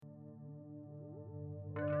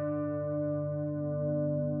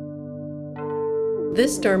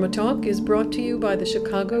This Dharma Talk is brought to you by the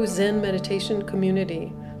Chicago Zen Meditation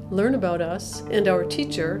Community. Learn about us and our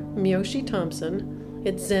teacher, Miyoshi Thompson,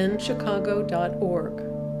 at zenchicago.org.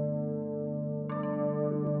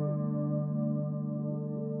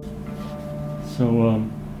 So,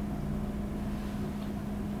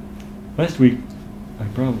 last week I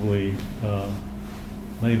probably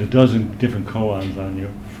laid a dozen different koans on you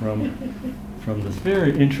from this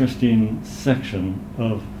very interesting section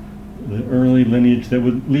of the early lineage that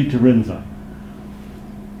would lead to Rinzai.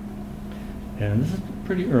 And this is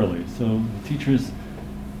pretty early, so the teachers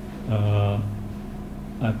I've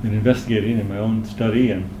been investigating in my own study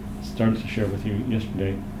and started to share with you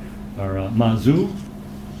yesterday are Mazu,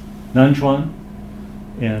 Nanchuan,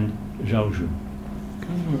 and Zhaozhou.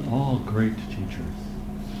 These were all great teachers.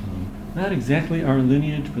 Not exactly our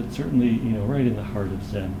lineage, but certainly, right in the heart of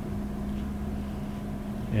Zen.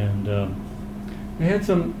 And they had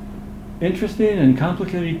some interesting and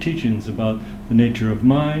complicated teachings about the nature of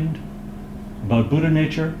mind, about Buddha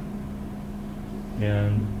nature,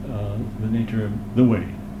 and the nature of the way,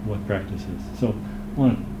 what practice is. So I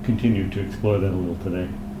want to continue to explore that a little today.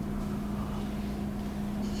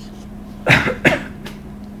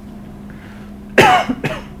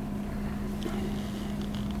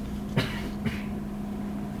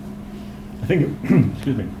 I think,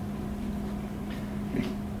 excuse me,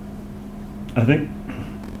 I think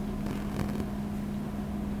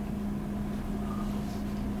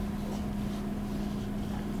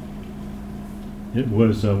it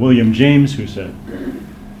was William James who said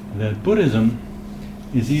that Buddhism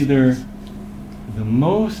is either the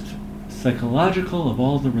most psychological of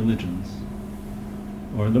all the religions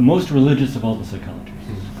or the most religious of all the psychologies.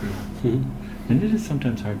 And it is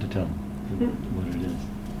sometimes hard to tell what it is.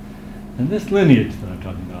 And this lineage that I'm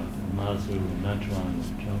talking about, Mazu and Nanchuan and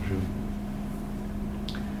Zhaozhou,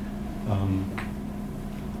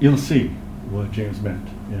 you'll see what James meant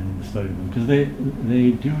in the study of them, because they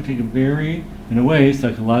do take a very, in a way,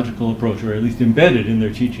 psychological approach, or at least embedded in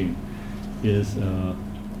their teaching is a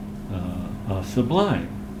sublime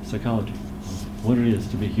psychology of what it is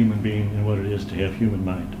to be a human being and what it is to have human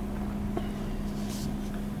mind.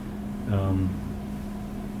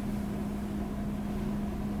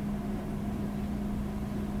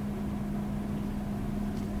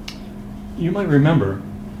 You might remember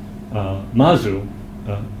Mazu,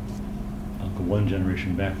 I'll go one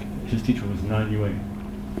generation back, his teacher was Nan Yue.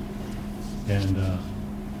 And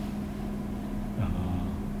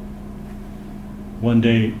one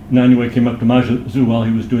day Nan Yue came up to Mazu while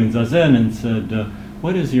he was doing Zazen and said,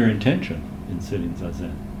 what is your intention in sitting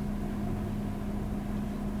Zazen?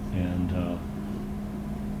 And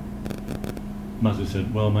Mazu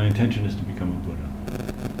said, well, my intention is to become a Buddha.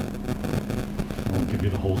 I won't give you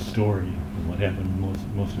the whole story of what happened.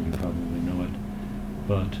 Most of you probably know it.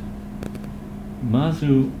 But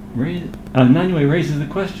Nan Yue raises the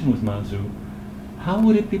question with Mazu, how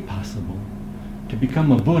would it be possible to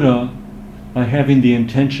become a Buddha by having the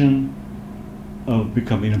intention of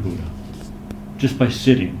becoming a Buddha? Just by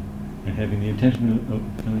sitting and having the intention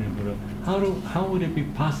of becoming a Buddha, how would it be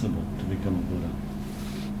possible to become a Buddha?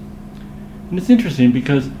 And it's interesting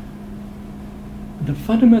because the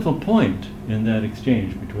fundamental point in that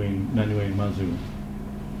exchange between Nan Yue and Mazu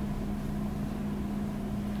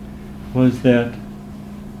was that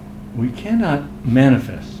we cannot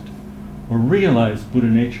manifest or realize Buddha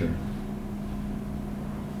nature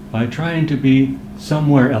by trying to be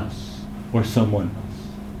somewhere else or someone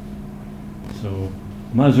else. So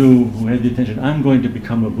Mazu, who had the intention, I'm going to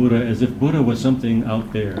become a Buddha, as if Buddha was something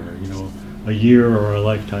out there, a year or a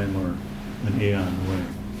lifetime or an aeon away.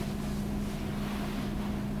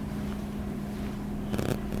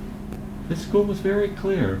 This school was very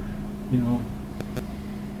clear,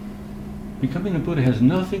 becoming a Buddha has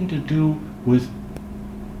nothing to do with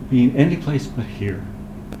being any place but here.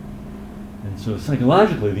 And so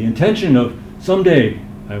psychologically, the intention of someday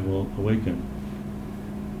I will awaken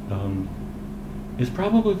is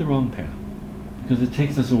probably the wrong path, because it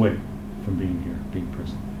takes us away from being here, being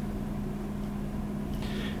present.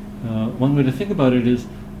 One way to think about it is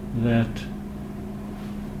that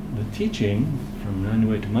the teaching from Nan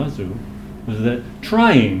Yue to Mazu was that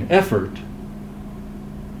trying, effort,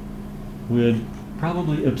 would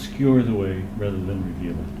probably obscure the way rather than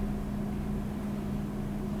reveal it.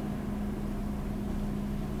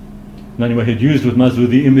 Nan Yue had used with Mazu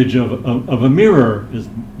the image of a mirror as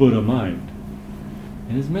Buddha mind.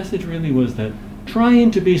 And his message really was that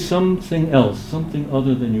trying to be something else, something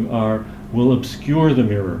other than you are, will obscure the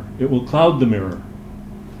mirror. It will cloud the mirror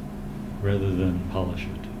rather than polish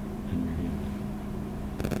it and reveal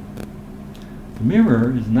it. The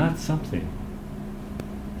mirror is not something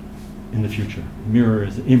in the future. Mirror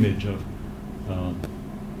is the image of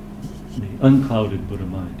the unclouded Buddha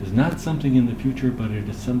mind. It's not something in the future, but it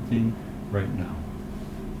is something right now.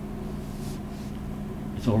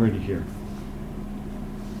 It's already here.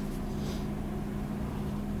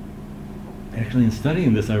 Actually, in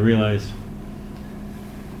studying this, I realized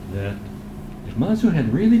that if Mazu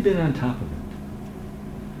had really been on top of it,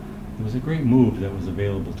 there was a great move that was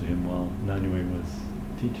available to him while Nanyue was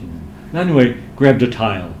teaching him. Nanyue grabbed a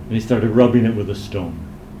tile and he started rubbing it with a stone.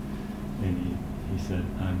 And he said,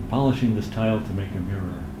 I'm polishing this tile to make a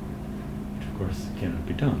mirror, which of course cannot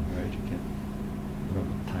be done, right? You can't rub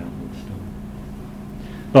a tile with a stone.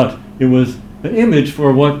 But it was an image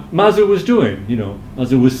for what Mazu was doing. You know,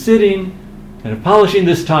 Mazu was sitting kind of polishing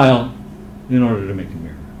this tile in order to make a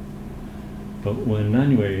mirror. But when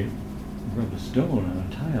Nanyue rubbed a stone on a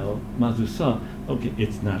tile, Mazu saw, okay,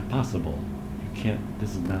 it's not possible. You can't,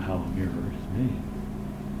 this is not how a mirror is made.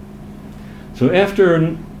 So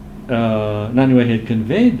after Nanyue had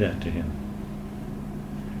conveyed that to him,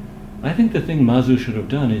 I think the thing Mazu should have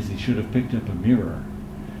done is he should have picked up a mirror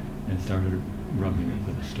and started rubbing it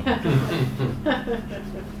with a stone.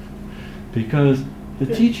 Because the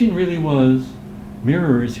teaching really was,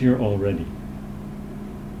 mirror is here already.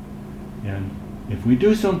 And if we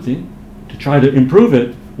do something to try to improve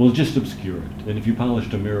it, we'll just obscure it. And if you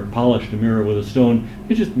polished a mirror with a stone,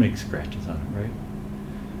 you just make scratches on it, right?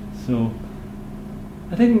 So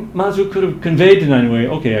I think Mazu could have conveyed to Nanyue,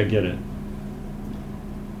 okay, I get it,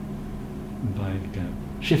 by kind of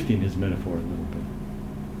shifting his metaphor a little bit.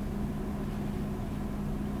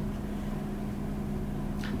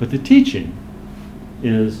 But the teaching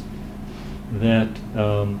is that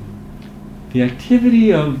the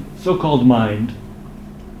activity of so-called mind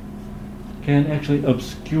can actually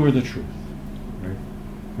obscure the truth. Right?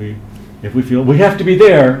 If we feel we have to be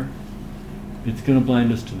there, it's going to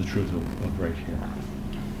blind us to the truth of right here.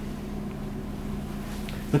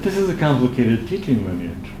 But this is a complicated teaching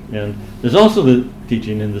lineage. And there's also the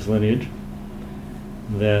teaching in this lineage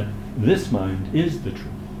that this mind is the truth.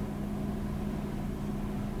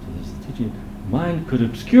 So there's the teaching, mind could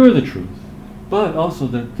obscure the truth, but also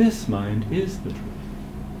that this mind is the truth.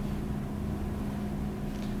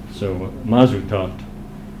 So Mazu taught,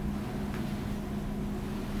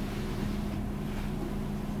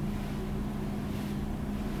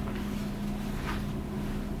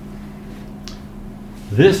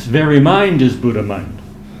 this very mind is Buddha mind.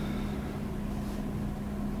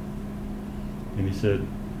 And he said,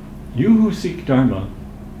 you who seek Dharma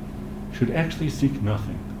should actually seek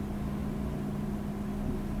nothing.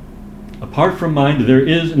 Apart from mind, there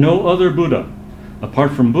is no other Buddha.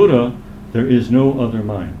 Apart from Buddha, there is no other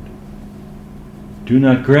mind. Do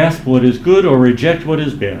not grasp what is good or reject what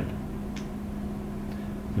is bad.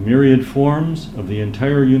 The myriad forms of the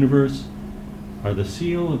entire universe are the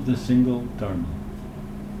seal of the single Dharma.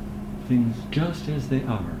 Things just as they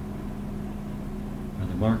are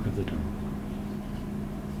the mark of the Dharma.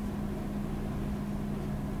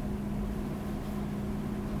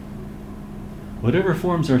 Whatever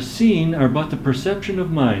forms are seen are but the perception of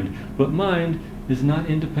mind, but mind is not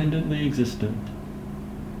independently existent.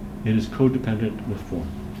 It is codependent with form.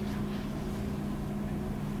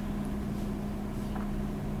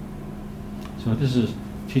 So this is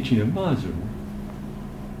teaching of Mazu,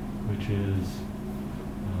 which is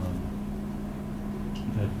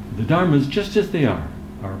that the Dharmas, just as they are,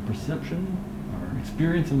 our perception, our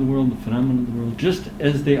experience of the world, the phenomena of the world, just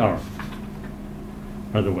as they are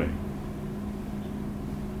the way.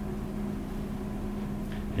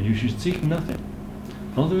 And you should seek nothing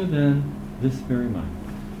other than this very mind.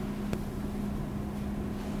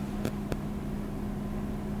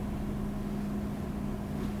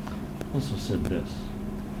 Also said this.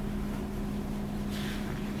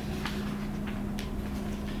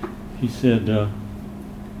 He said, the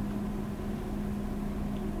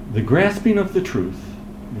grasping of the truth,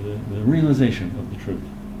 the realization of the truth,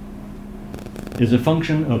 is a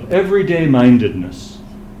function of everyday mindedness.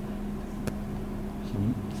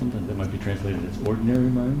 Sometimes that might be translated as ordinary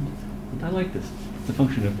mind, but I like this. It's a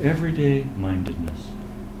function of everyday mindedness.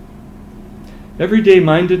 Everyday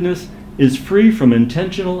mindedness is free from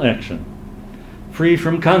intentional action, free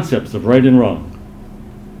from concepts of right and wrong,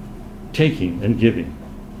 taking and giving,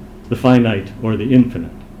 the finite or the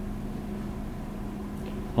infinite.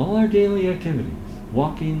 All our daily activities,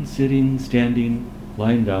 walking, sitting, standing,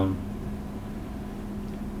 lying down,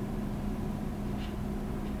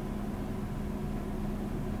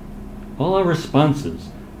 all our responses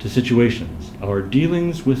to situations, our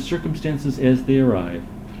dealings with circumstances as they arrive,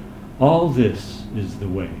 all this is the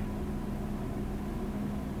way.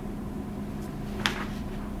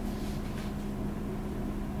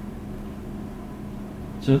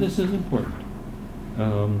 So this is important.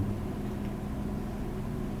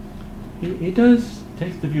 He does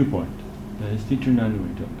take the viewpoint that his teacher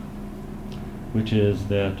Nanyue took, which is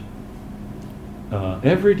that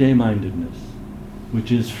everyday mindedness,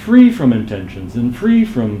 which is free from intentions and free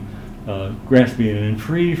from grasping and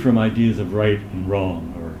free from ideas of right and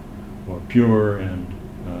wrong or pure and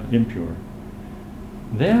impure,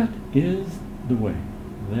 that is the way.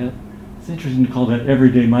 It's interesting to call that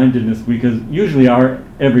everyday mindedness, because usually our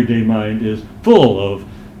everyday mind is full of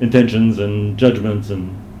intentions and judgments,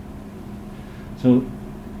 and so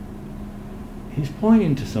he's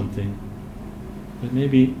pointing to something that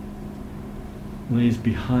maybe lays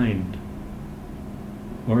behind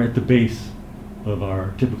or at the base of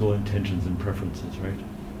our typical intentions and preferences, right?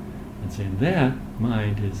 And saying that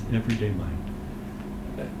mind is everyday mind.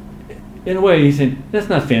 In a way, he's saying, that's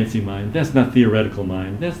not fancy mind, that's not theoretical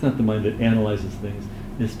mind, that's not the mind that analyzes things,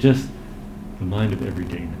 it's just the mind of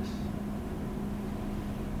everydayness.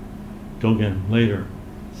 Dogen later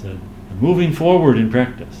said, moving forward in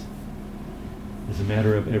practice is a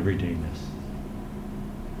matter of everydayness.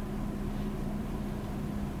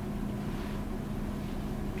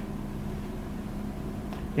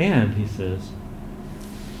 And he says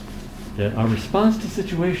that our response to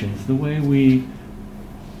situations, the way we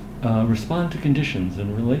respond to conditions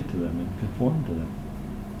and relate to them and conform to them,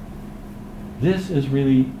 this is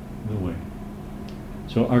really the way.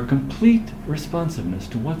 So our complete responsiveness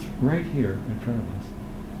to what's right here in front of us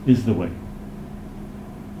is the way.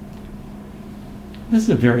 This is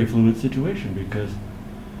a very fluid situation because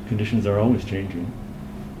conditions are always changing.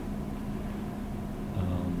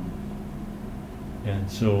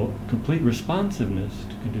 And so complete responsiveness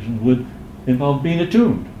to conditions would involve being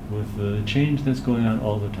attuned with the change that's going on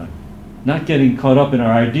all the time. Not getting caught up in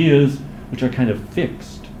our ideas, which are kind of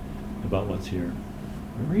fixed about what's here,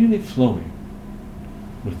 but really flowing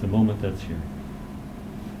with the moment that's here.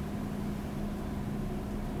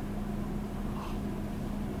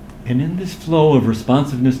 And in this flow of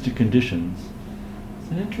responsiveness to conditions,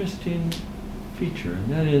 it's an interesting feature,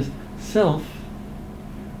 and that is self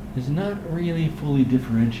is not really fully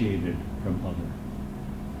differentiated from other,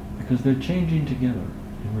 because they're changing together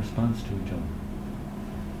in response to each other.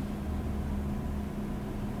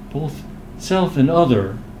 Both self and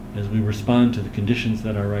other, as we respond to the conditions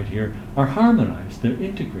that are right here, are harmonized, they're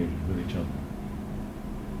integrated with each other.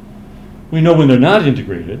 We know when they're not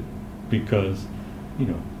integrated because,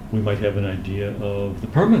 we might have an idea of the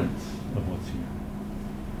permanence of what's here.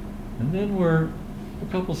 And then we're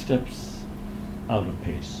a couple steps out of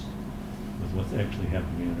pace with what's actually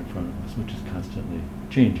happening in front of us, which is constantly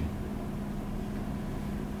changing.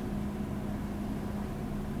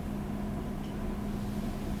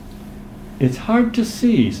 It's hard to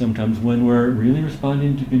see sometimes when we're really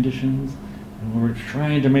responding to conditions and when we're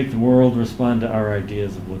trying to make the world respond to our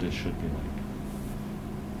ideas of what it should be like.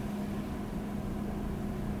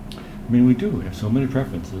 I mean, we do have so many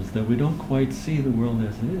preferences that we don't quite see the world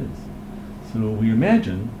as it is. So we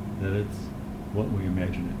imagine that it's what we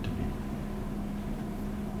imagine it to be.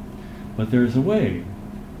 But there's a way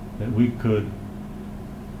that we could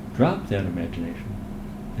drop that imagination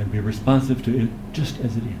and be responsive to it just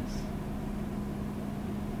as it is.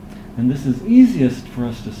 And this is easiest for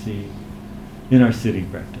us to see in our sitting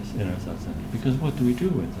practice, in our zazen. Because what do we do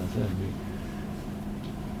in zazen?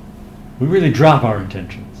 We really drop our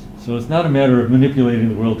intentions. So it's not a matter of manipulating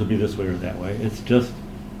the world to be this way or that way. It's just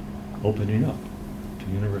opening up to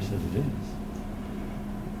the universe as it is.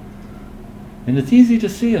 And it's easy to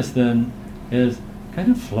see us then as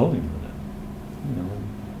kind of flowing with it.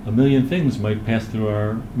 A million things might pass through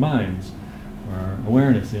our minds or our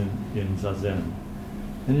awareness in zazen.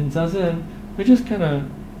 And in zazen, we just kind of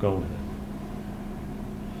go with it.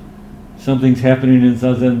 Something's happening in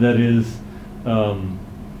zazen that is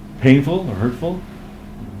painful or hurtful.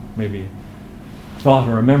 Maybe a thought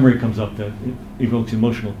or a memory comes up that evokes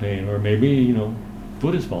emotional pain, or maybe,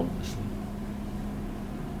 Buddha's fallen asleep.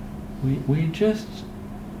 We just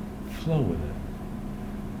flow with it.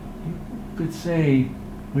 You could say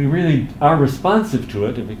we really are responsive to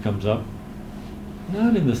it if it comes up,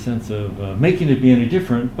 not in the sense of making it be any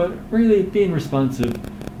different, but really being responsive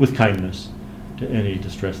with kindness to any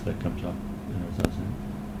distress that comes up in our zazen.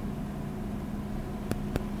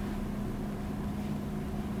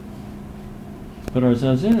 But our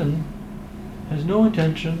zazen has no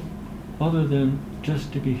intention other than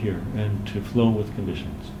just to be here and to flow with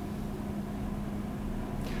conditions.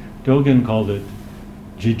 Dogen called it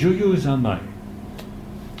Jijuyu Zanmai.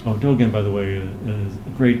 Oh, Dogen, by the way, is a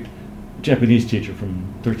great Japanese teacher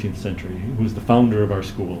from 13th century who was the founder of our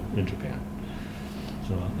school in Japan.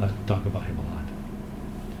 So I talk about him a lot.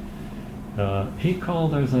 he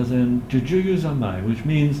called our zazen Jujuyu Zanmai, which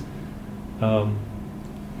means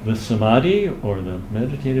the samadhi, or the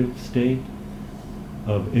meditative state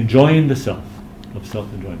of enjoying the self, of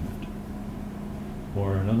self-enjoyment.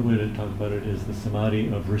 Or another way to talk about it is the samadhi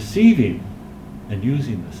of receiving and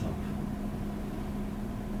using the self.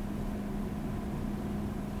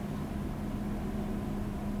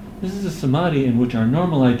 This is a samadhi in which our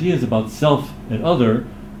normal ideas about self and other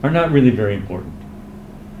are not really very important.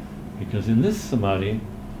 Because in this samadhi,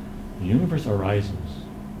 the universe arises,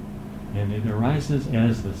 and it arises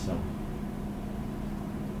as the self.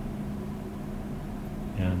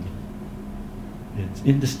 And it's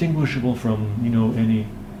indistinguishable from, any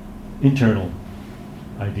internal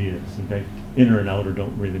ideas. In fact, inner and outer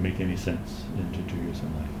don't really make any sense in Jujuyu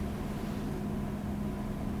Samadhi.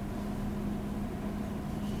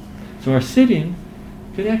 So our sitting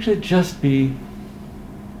could actually just be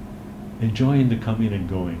enjoying the coming and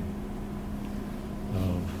going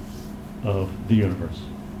of the universe.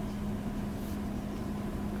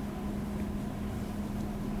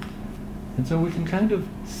 And so we can kind of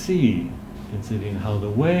see in sitting how the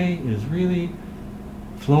way is really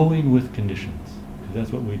flowing with conditions, because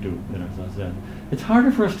that's what we do in our zazen. It's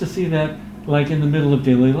harder for us to see that like in the middle of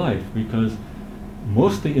daily life, because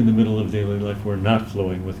mostly in the middle of daily life we're not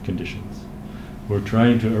flowing with conditions. We're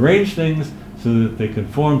trying to arrange things so that they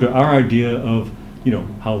conform to our idea of,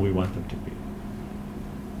 how we want them to be.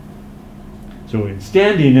 So in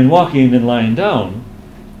standing and walking and lying down,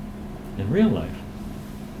 in real life,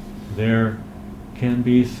 there can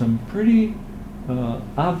be some pretty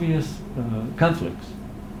obvious conflicts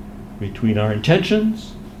between our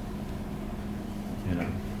intentions and our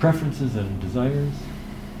preferences and desires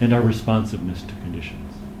and our responsiveness to conditions.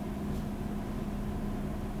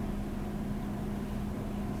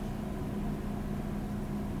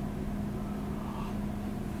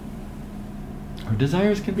 Our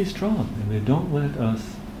desires can be strong, and they don't let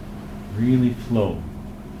us really flow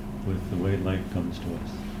with the way life comes to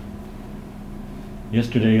us.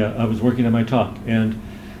 Yesterday I was working on my talk and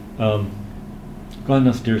gone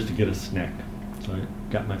downstairs to get a snack. So I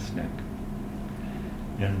got my snack.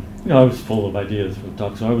 And I was full of ideas for the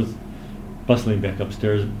talk, so I was bustling back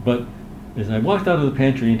upstairs. But as I walked out of the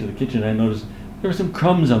pantry into the kitchen, I noticed there were some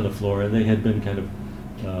crumbs on the floor, and they had been kind of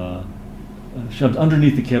shoved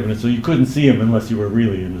underneath the cabinet, so you couldn't see them unless you were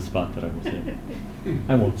really in the spot that I was in.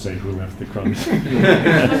 I won't say who left the crumbs. I'm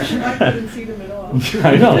sure I couldn't see them at all.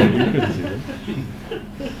 I know, you couldn't see them.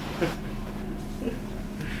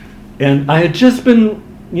 And I had just been,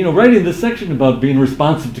 writing this section about being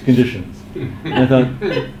responsive to conditions. And I thought,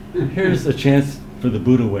 here's a chance for the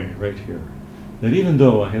Buddha way right here. That even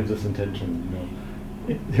though I have this intention,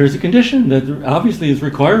 here's a condition that obviously is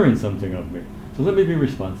requiring something of me. So let me be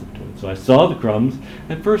responsive to it. So I saw the crumbs.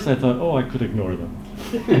 At first I thought, I could ignore them.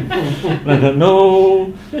 But I thought,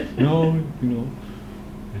 no,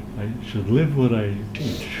 I should live what I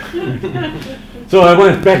teach. So I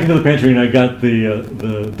went back into the pantry and I got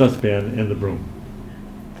the dustpan and the broom.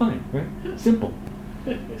 Fine, right? Simple.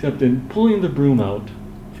 Except in pulling the broom out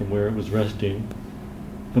from where it was resting,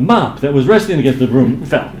 the mop that was resting against the broom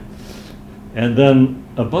fell. And then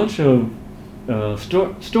a bunch of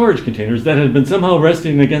storage containers that had been somehow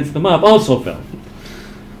resting against the mop also fell.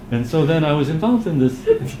 And so then I was involved in this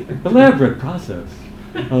elaborate process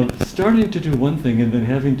of starting to do one thing and then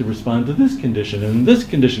having to respond to this condition and this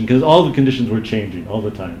condition, because all the conditions were changing all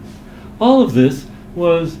the time. All of this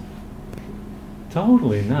was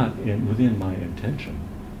totally not within my intention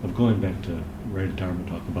of going back to write a Dharma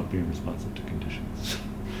talk about being responsive to conditions.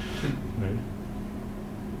 Right?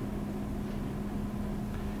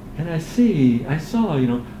 And I saw,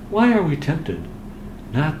 why are we tempted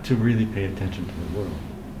not to really pay attention to the world?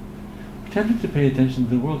 We're tempted to pay attention to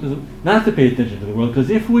the world, not to pay attention to the world, because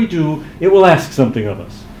if we do, it will ask something of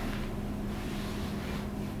us.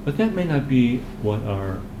 But that may not be what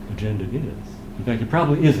our agenda is. In fact, it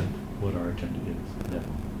probably isn't what our agenda is at that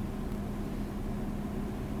moment.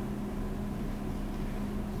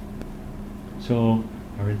 So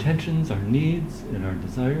our intentions, our needs, and our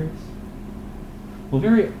desires will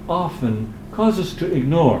very often cause us to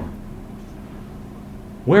ignore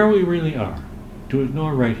where we really are, to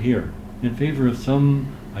ignore right here, in favor of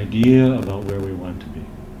some idea about where we want to be.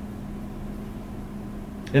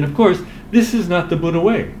 And of course, this is not the Buddha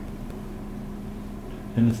way,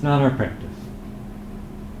 and it's not our practice.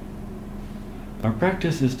 Our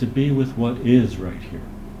practice is to be with what is right here,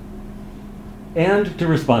 and to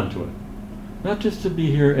respond to it. Not just to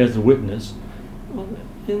be here as a witness. Well,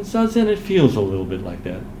 in Zazen it feels a little bit like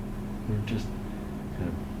that. We're just kind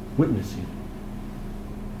of witnessing.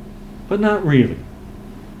 But not really.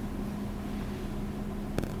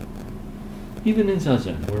 Even in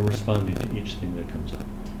Zazen, we're responding to each thing that comes up.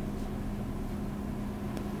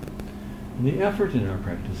 And the effort in our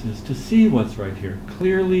practice is to see what's right here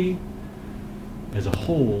clearly as a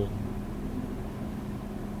whole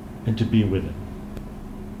and to be with it.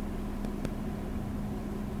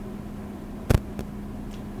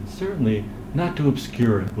 And certainly not to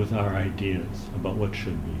obscure it with our ideas about what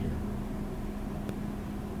should be here.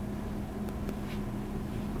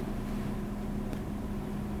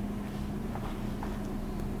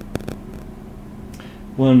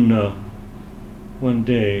 One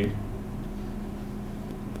day,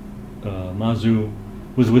 Mazu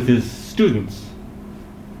was with his students.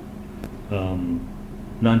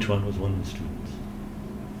 Nanchuan was one of the students.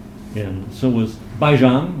 And so was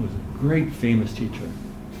Baizhang, who was a great famous teacher,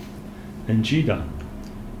 and Jidang.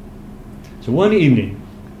 So one evening,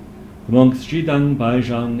 the monks Jidang,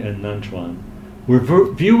 Baizhang, and Nanchuan were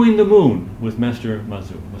viewing the moon with Master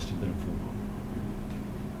Mazu. Must have been a full moon.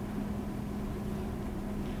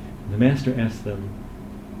 And the master asked them,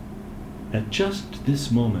 at just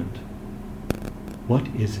this moment, what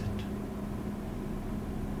is it?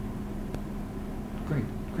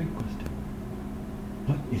 Great question.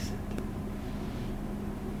 What is it?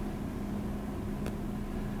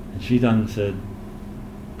 And Jidang said,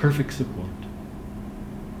 perfect support.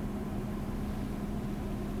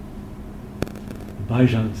 And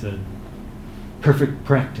Baizhang said, perfect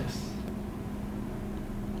practice.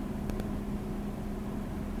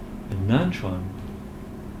 And Nanchuan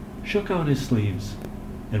shook out his sleeves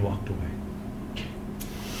and walked away.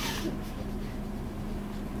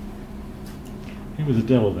 He was a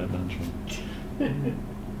devil, that Nanchuan.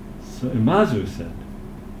 So Mazu said,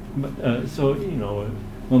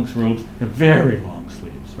 monks' robes have very long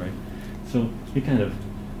sleeves, right? So you kind of,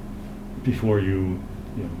 before you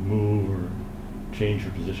move or change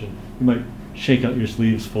your position, you might shake out your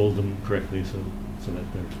sleeves, fold them correctly so that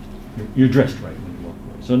you're dressed right when you walk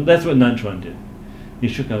away. So that's what Nanchuan did. He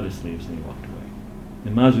shook out his sleeves and he walked away.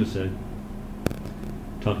 And Mazu said,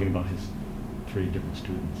 talking about his 3 different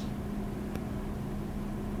students,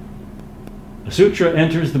 a sutra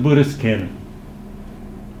enters the Buddhist canon.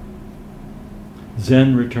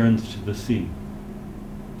 Zen returns to the sea.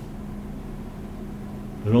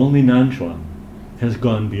 But only Nanchuan has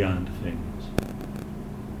gone beyond things.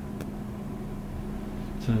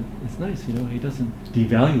 So it's nice, he doesn't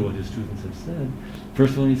devalue what his students have said.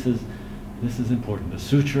 First of all, he says, this is important. The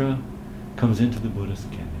sutra comes into the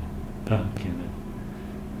Buddhist canon.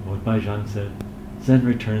 What Baizhang said, Zen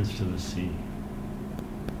returns to the sea.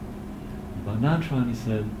 About Nanchuan, he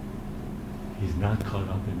said, he's not caught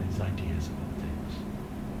up in his ideas about things.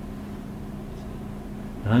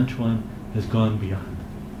 Nanchuan has gone beyond things.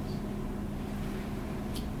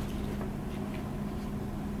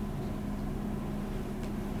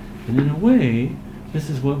 And in a way, this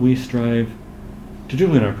is what we strive to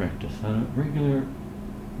do in our practice on a regular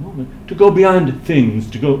moment, to go beyond things.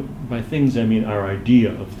 To go, by things I mean our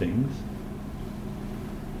idea of things,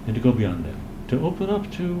 and to go beyond that, to open up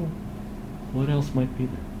to what else might be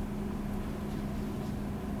there.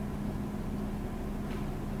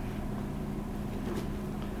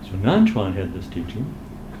 So Nanchuan had this teaching.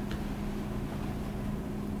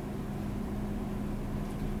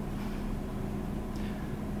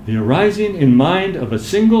 The arising in mind of a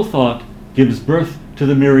single thought gives birth to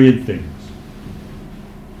the myriad things.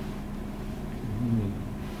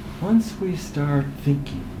 Once we start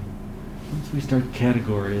thinking, once we start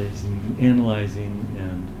categorizing, analyzing,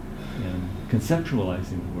 and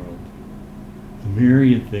conceptualizing the world, the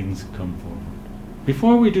myriad things come forward.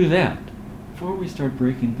 Before we do that, before we start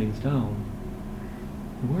breaking things down,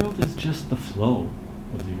 the world is just the flow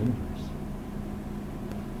of the universe.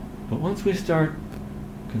 But once we start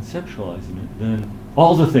conceptualizing it, then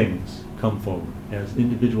all the things come forward as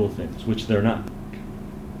individual things, which they're not.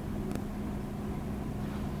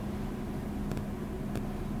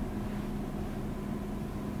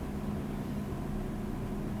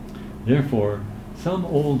 Therefore, some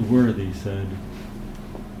old worthy said,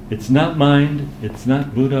 it's not mind, it's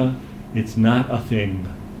not Buddha, it's not a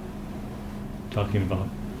thing. Talking about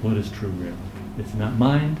what is true reality. It's not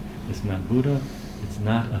mind, it's not Buddha, it's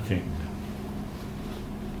not a thing.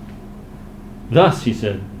 Thus, he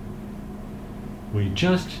said, we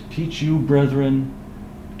just teach you, brethren,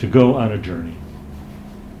 to go on a journey.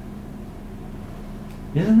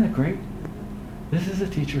 Isn't that great? This is a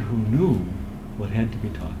teacher who knew what had to be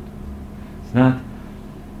taught. It's not,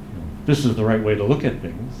 this is the right way to look at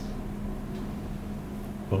things.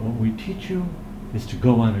 But what we teach you is to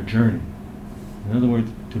go on a journey. In other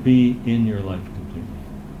words, to be in your life completely.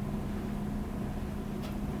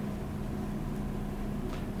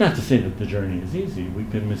 Not to say that the journey is easy. We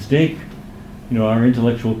can mistake, our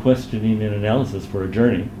intellectual questioning and analysis for a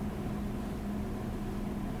journey.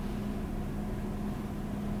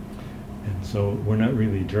 And so we're not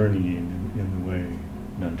really journeying in the way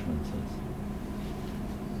Nanchuan says.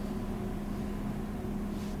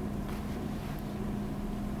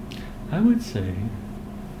 I would say,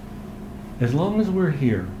 as long as we're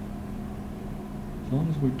here, as long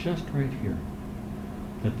as we're just right here,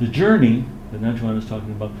 that the journey that Nanchuan is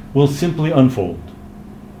talking about will simply unfold,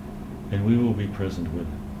 and we will be present with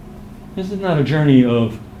it. This is not a journey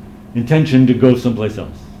of intention to go someplace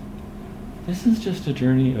else. This is just a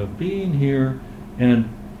journey of being here, and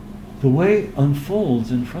the way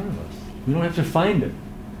unfolds in front of us. We don't have to find it.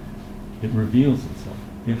 It reveals itself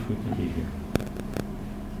if we can be here.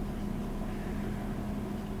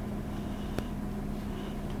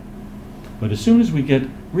 But as soon as we get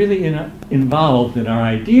really involved in our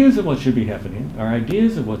ideas of what should be happening, our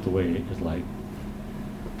ideas of what the way is like,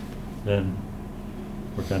 then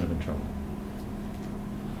we're kind of in trouble.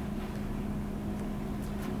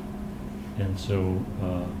 And so,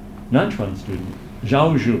 Nanchuan student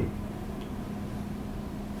Zhao Zhu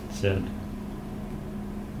said,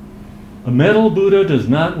 "A metal Buddha does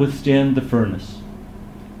not withstand the furnace.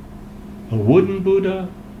 A wooden Buddha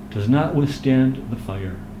does not withstand the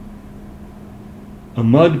fire. A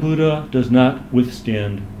mud Buddha does not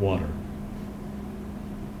withstand water."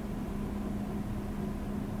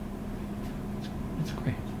 It's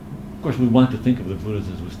great. Of course, we want to think of the Buddhas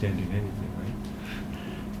as withstanding anything, right?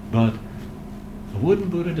 But a wooden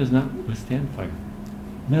Buddha does not withstand fire.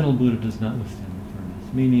 Metal Buddha does not withstand the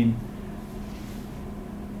furnace. Meaning,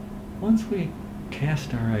 once we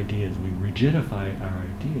cast our ideas, we rigidify our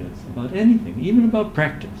ideas about anything, even about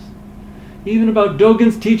practice. Even about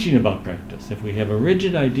Dogen's teaching about practice. If we have a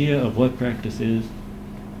rigid idea of what practice is,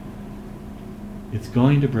 it's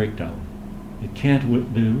going to break down. It can't.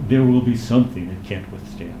 There will be something it can't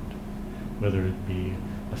withstand, whether it be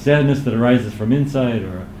a sadness that arises from inside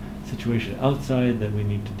or a situation outside that we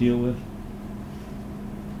need to deal with.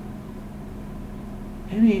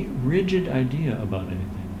 Any rigid idea about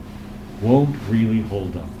anything won't really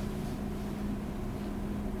hold up.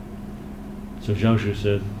 So Zhao Zhu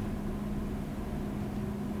said,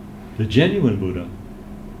 the genuine Buddha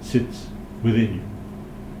sits within you.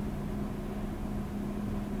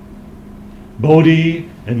 Bodhi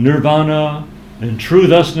and nirvana and true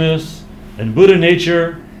thusness and Buddha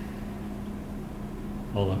nature,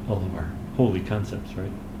 all of our holy concepts,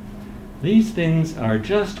 right? These things are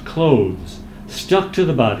just clothes stuck to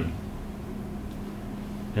the body,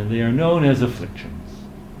 and they are known as afflictions.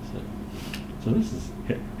 So this is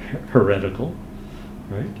heretical,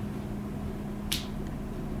 right?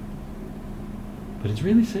 But it's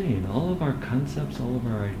really saying all of our concepts, all of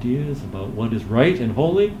our ideas about what is right and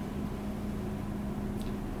holy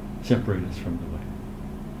separate us from the way.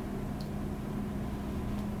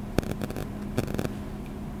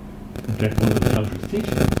 In fact, one of the Taoist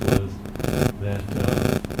teachings was that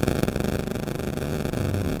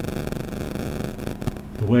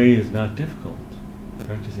the way is not difficult.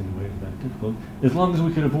 Practicing the way is not difficult, as long as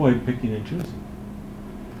we can avoid picking and choosing.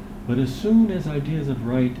 But as soon as ideas of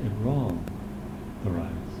right and wrong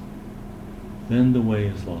arise, then the way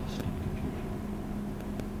is lost in confusion.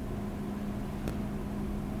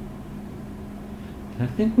 And I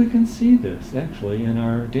think we can see this actually in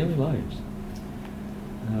our daily lives.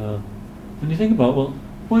 When you think about, well,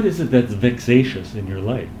 what is it that's vexatious in your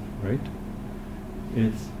life, right?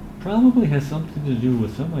 It probably has something to do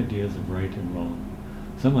with some ideas of right and wrong,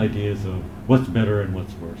 some ideas of what's better and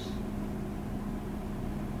what's worse,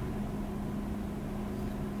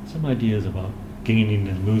 some ideas about gaining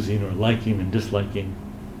and losing or liking and disliking.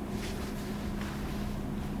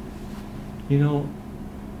 You know,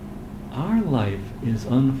 our life is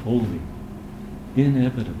unfolding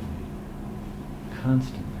inevitably,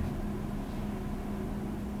 constantly.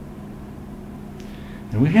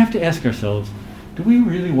 And we have to ask ourselves, do we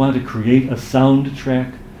really want to create a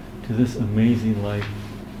soundtrack to this amazing life?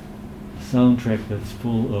 A soundtrack that's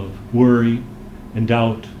full of worry and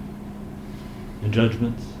doubt and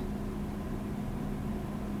judgments?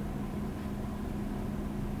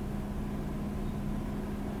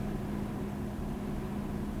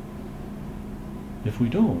 If we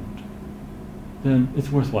don't, then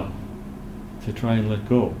it's worthwhile to try and let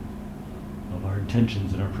go of our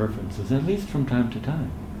intentions and our preferences, at least from time to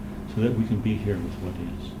time, so that we can be here with what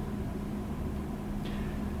is.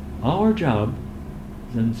 Our job,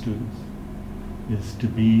 Zen students, is to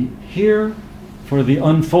be here for the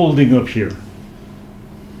unfolding of here.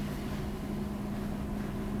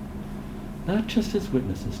 Not just as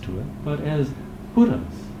witnesses to it, but as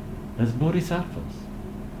Buddhas as bodhisattvas,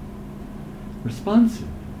 responsive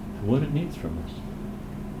to what it needs from us,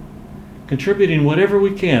 contributing whatever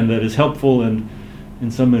we can that is helpful and in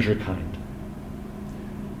some measure kind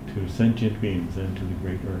to sentient beings and to the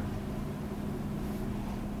great earth.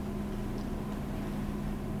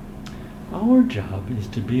 Our job is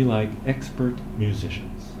to be like expert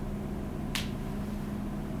musicians.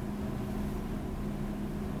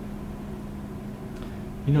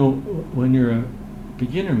 You know, when you're a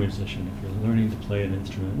beginner musician, if you're learning to play an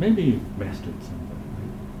instrument, maybe you've mastered something,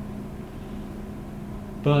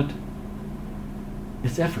 right? But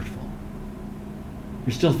it's effortful.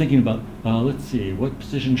 You're still thinking about, let's see, what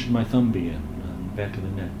position should my thumb be in on the back of the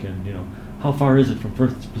neck, and how far is it from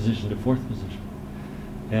first position to fourth position,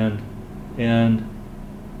 and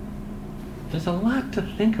there's a lot to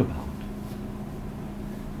think about,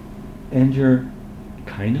 and you're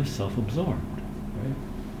kind of self-absorbed, right?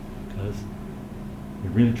 Because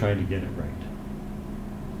you're really trying to get it right.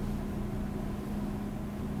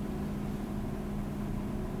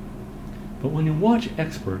 But when you watch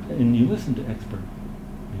expert and you listen to expert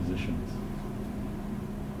musicians,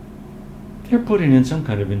 they're putting in some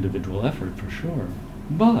kind of individual effort for sure,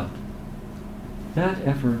 but that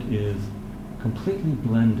effort is completely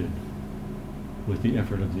blended with the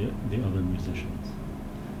effort of the other musicians.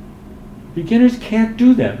 Beginners can't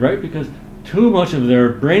do that, right? Because too much of their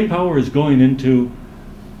brain power is going into,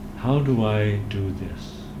 how do I do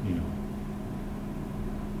this?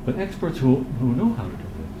 But experts who know how to do this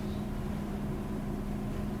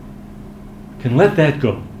can let that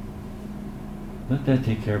go. Let that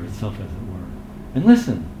take care of itself, as it were. And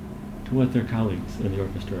listen to what their colleagues in the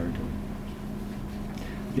orchestra are doing.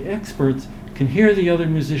 The experts can hear the other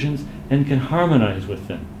musicians and can harmonize with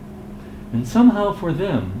them. And somehow for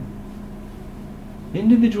them,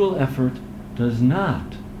 individual effort does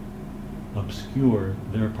not obscure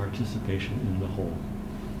their participation in the whole.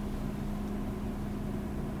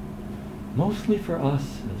 Mostly for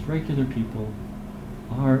us, as regular people,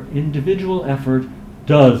 our individual effort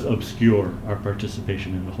does obscure our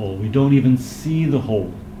participation in the whole. We don't even see the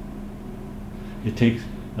whole. It takes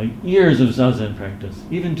years of Zazen practice,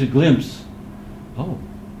 even to glimpse, oh,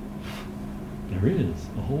 there is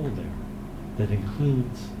a whole there that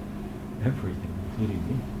includes everything, including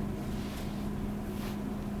me.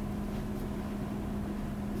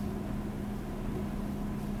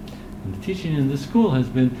 And the teaching in this school has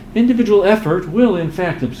been, individual effort will in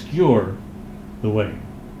fact obscure the way.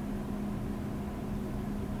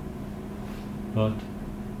 But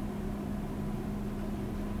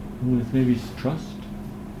with maybe trust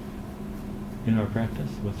in our practice,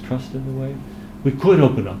 with trust in the way, we could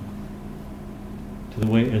open up to the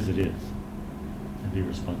way as it is and be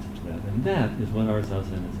responsive to that. And that is what our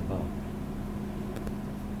Zazen is about.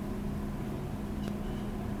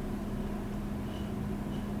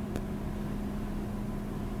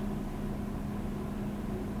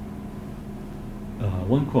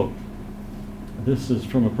 One quote. This is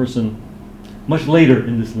from a person much later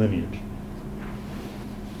in this lineage.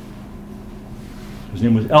 His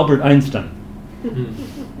name was Albert Einstein.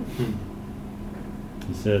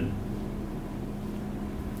 He said,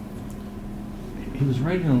 he was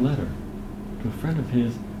writing a letter to a friend of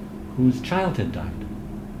his whose child had died.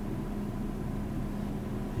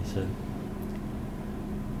 He said,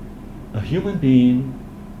 a human being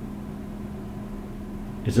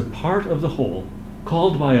is a part of the whole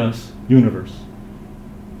called by us universe,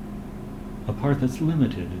 a part that's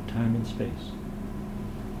limited in time and space.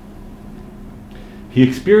 He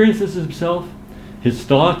experiences himself, his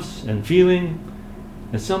thoughts and feeling,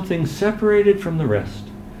 as something separated from the rest,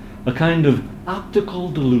 a kind of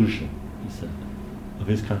optical delusion, he said, of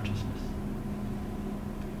his consciousness.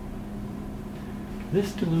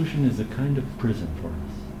 This delusion is a kind of prison for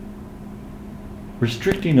us,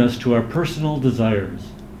 restricting us to our personal desires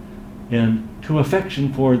and to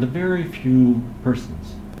affection for the very few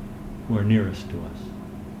persons who are nearest to us.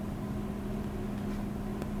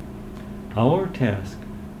 Our task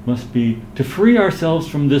must be to free ourselves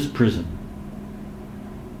from this prison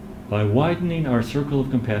by widening our circle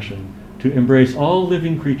of compassion to embrace all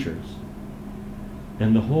living creatures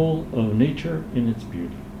and the whole of nature in its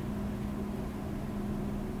beauty.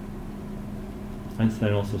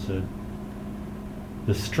 Einstein also said,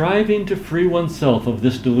 the striving to free oneself of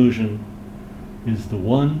this delusion is the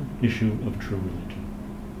one issue of true religion.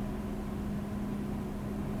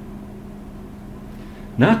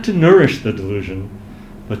 Not to nourish the delusion,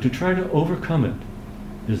 but to try to overcome it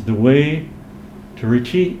is the way to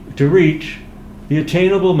reach the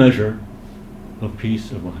attainable measure of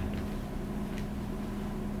peace of mind.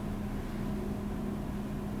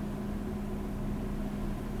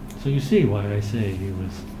 So you see why I say he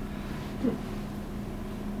was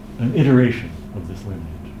an iteration of this lineage.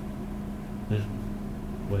 This,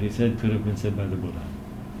 what he said could have been said by the Buddha.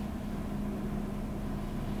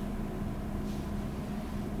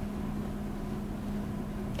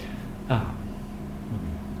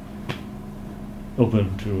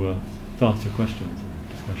 Open to thoughts or questions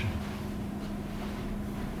or discussion.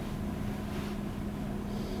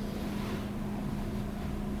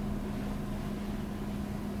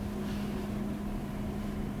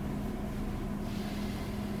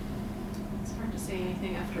 It's hard to say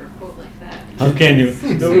anything after a quote like that. How can you?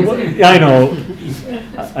 I know.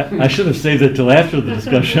 I should have saved it till after the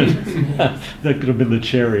discussion. That could have been the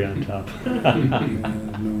cherry on top.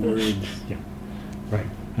 No words. Yeah, right.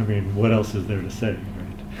 I mean, what else is there to say,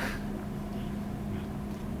 right?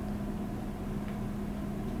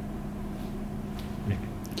 Nick?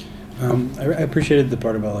 I appreciated the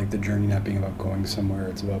part about like the journey not being about going somewhere;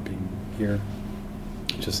 it's about being here.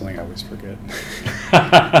 Just something I always forget.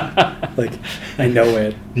 Like I know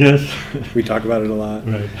it. Yes. We talk about it a lot.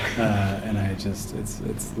 Right. And I just it's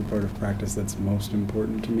the part of practice that's most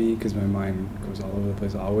important to me because my mind goes all over the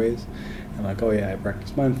place always. And like, oh yeah, I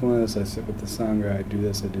practice mindfulness, I sit with the Sangha, I do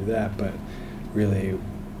this, I do that, but really,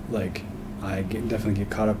 like, definitely get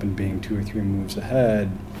caught up in being 2 or 3 moves ahead.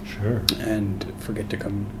 Sure. And forget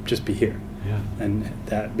to just be here. Yeah. And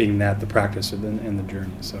that being the practice and the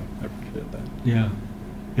journey. So I appreciate that. Yeah.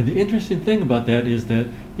 And the interesting thing about that is that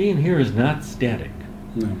being here is not static.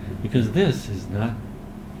 No. Because this is not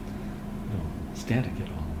static at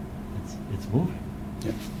all. It's moving.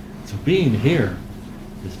 Yep. So being here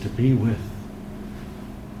is to be with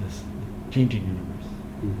this changing universe.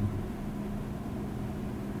 Mm-hmm.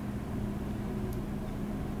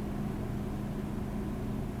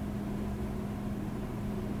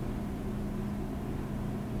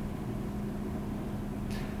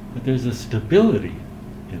 But there's a stability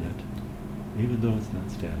in it, even though it's not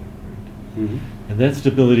static. Right? Mm-hmm. And that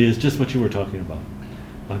stability is just what you were talking about.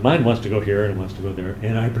 My mind wants to go here and it wants to go there,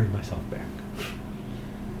 and I bring myself back.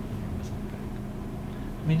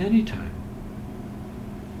 I mean, anytime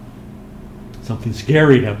something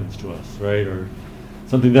scary happens to us, right, or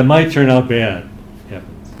something that might turn out bad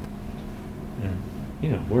happens,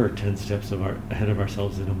 and we're 10 steps ahead of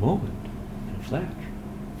ourselves in a moment, in a flash.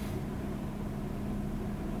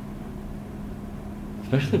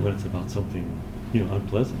 Especially when it's about something,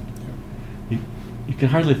 unpleasant. Yeah. You can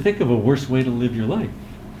hardly think of a worse way to live your life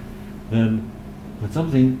than when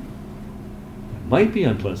something that might be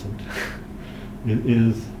unpleasant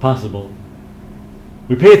is possible.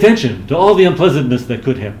 We pay attention to all the unpleasantness that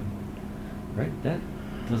could happen. Right? That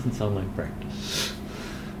doesn't sound like practice.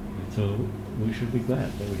 And so we should be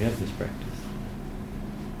glad that we have this practice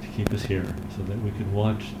to keep us here so that we can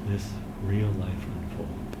watch this real life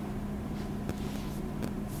unfold.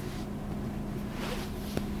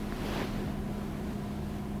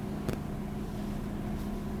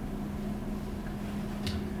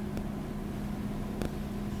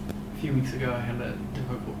 A few weeks ago, I had a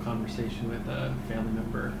difficult conversation with a family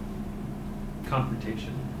member,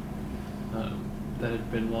 confrontation that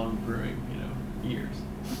had been long brewing, years.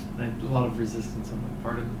 And I had a lot of resistance on my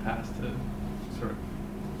part in the past to sort of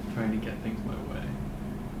trying to get things my way.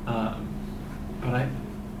 But it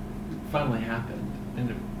finally happened, and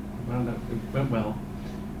it went well.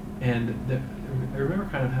 And I remember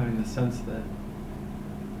kind of having the sense that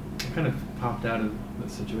I kind of popped out of the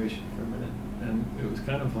situation for a minute, and it was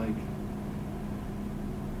kind of like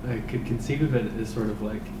I could conceive of it as sort of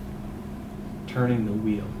like turning the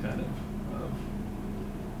wheel, kind of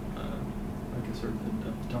like a sort of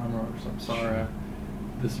Dharma or samsara.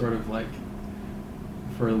 This sort of like,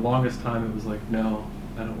 for the longest time, it was like, no,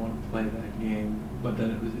 I don't want to play that game. But then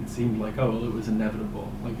it seemed like, oh, well, it was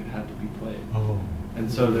inevitable, like it had to be played. Oh. And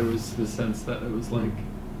so there was this sense that it was like,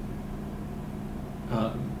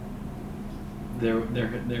 there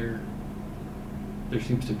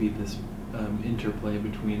seems to be this interplay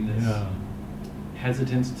between this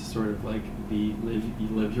hesitance to sort of like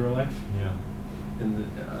live your life, and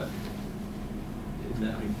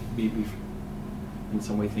that maybe in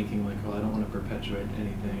some way thinking like, well, I don't want to perpetuate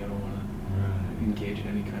anything, I don't want to engage in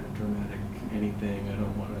any kind of dramatic anything, I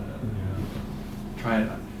don't want to try it.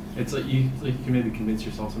 It's like you can maybe convince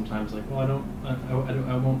yourself sometimes like, well,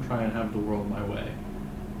 I won't try and have the world my way.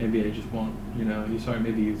 Maybe I just won't,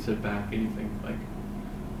 maybe you sit back and you think like,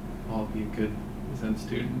 I'll be a good Zen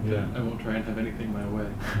student, I won't try and have anything my way.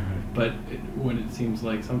 But when it seems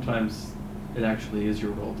like sometimes it actually is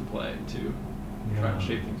your role to play to try and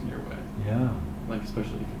shape things in your way. Yeah. Like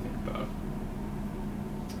especially if you think about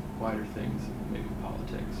wider things, maybe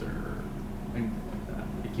politics or anything like that.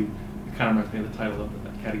 like it kind of reminds me of the title of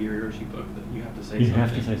that Katagiri Roshi book, that you have to say You something.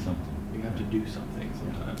 have to say something. You have to do something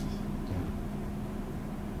sometimes.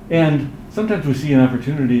 Yeah. And sometimes we see an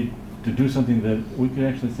opportunity to do something that we could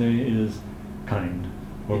actually say is kind,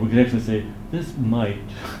 or we could actually say this might,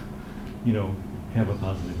 have a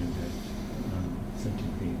positive impact on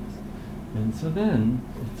sentient beings. And so then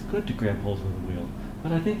it's good to grab hold of the wheel.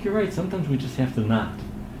 But I think you're right. Sometimes we just have to not,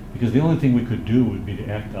 because the only thing we could do would be to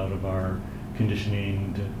act out of our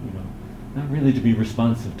conditioning, to not really to be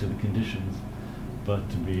responsive to the conditions, but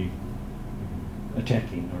to be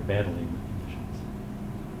attacking or battling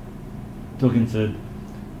the conditions. Tolkien said,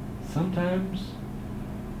 sometimes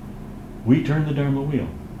we turn the Dharma wheel,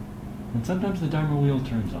 and sometimes the Dharma wheel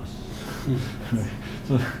turns us. Right.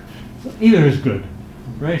 So either is good,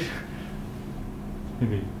 right?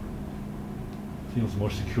 Maybe feels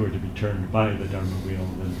more secure to be turned by the Dharma wheel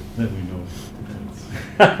than we know it. Depends.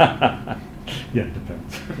 Yeah, it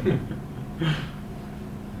depends.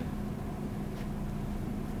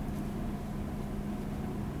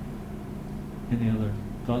 Any other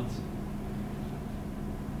thoughts?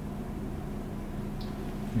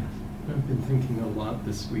 Yes. I've been thinking a lot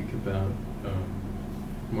this week about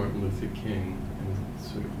Martin Luther King, and it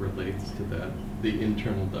sort of relates to that, the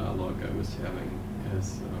internal dialogue I was having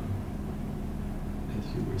as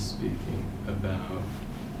you were speaking about.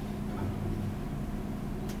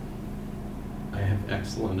 I have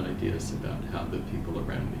excellent ideas about how the people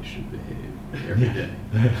around me should behave every day.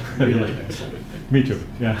 Really excellent. Me too,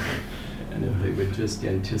 yeah. And if they would just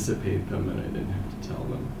anticipate them and I didn't have to tell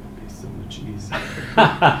them, it'd be so much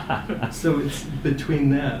easier. So it's between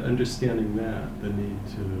that, understanding that, the need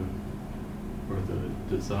to, or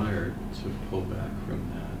the desire to pull back from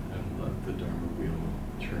that and let the Dharma wheel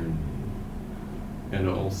turn me. And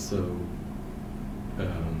also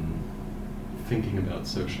thinking about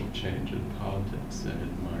social change in politics and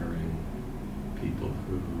admiring people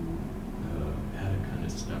who had a kind of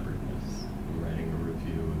stubbornness. I'm writing a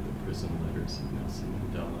review of the prison letters of Nelson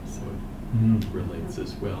Mandela, so it relates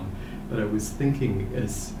as well. But I was thinking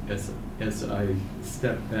as I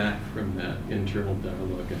stepped back from that internal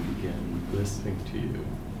dialogue and began listening to you,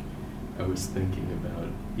 I was thinking about,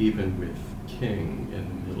 even with King in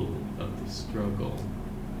the middle of the struggle,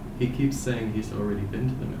 he keeps saying he's already been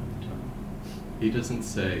to the mountaintop. He doesn't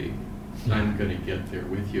say, I'm going to get there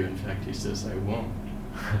with you. In fact, he says, I won't.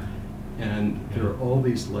 And there are all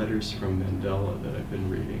these letters from Mandela that I've been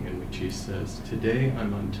reading in which he says, today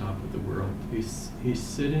I'm on top of the world. He's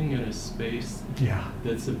sitting in a space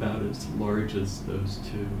that's about as large as those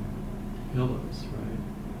two pillows, right?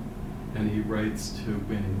 And he writes to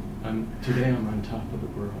Winnie, today I'm on top of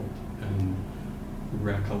the world, and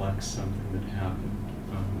recollects something that happened.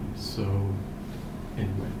 So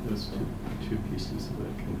anyway, those two pieces of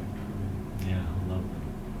it connect for me. Yeah, I love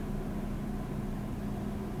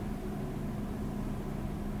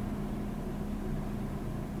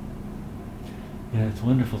that. Yeah, it's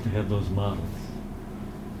wonderful to have those models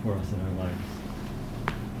for us in our lives.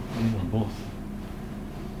 Both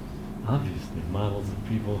obviously models of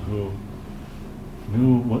people who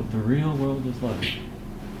knew what the real world was like,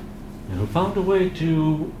 and who found a way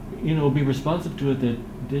to, be responsive to it that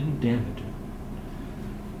didn't damage it.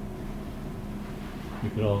 We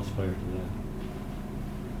could all aspire to that.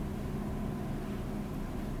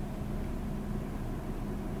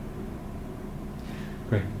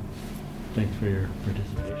 Great. Thanks for your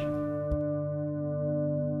participation.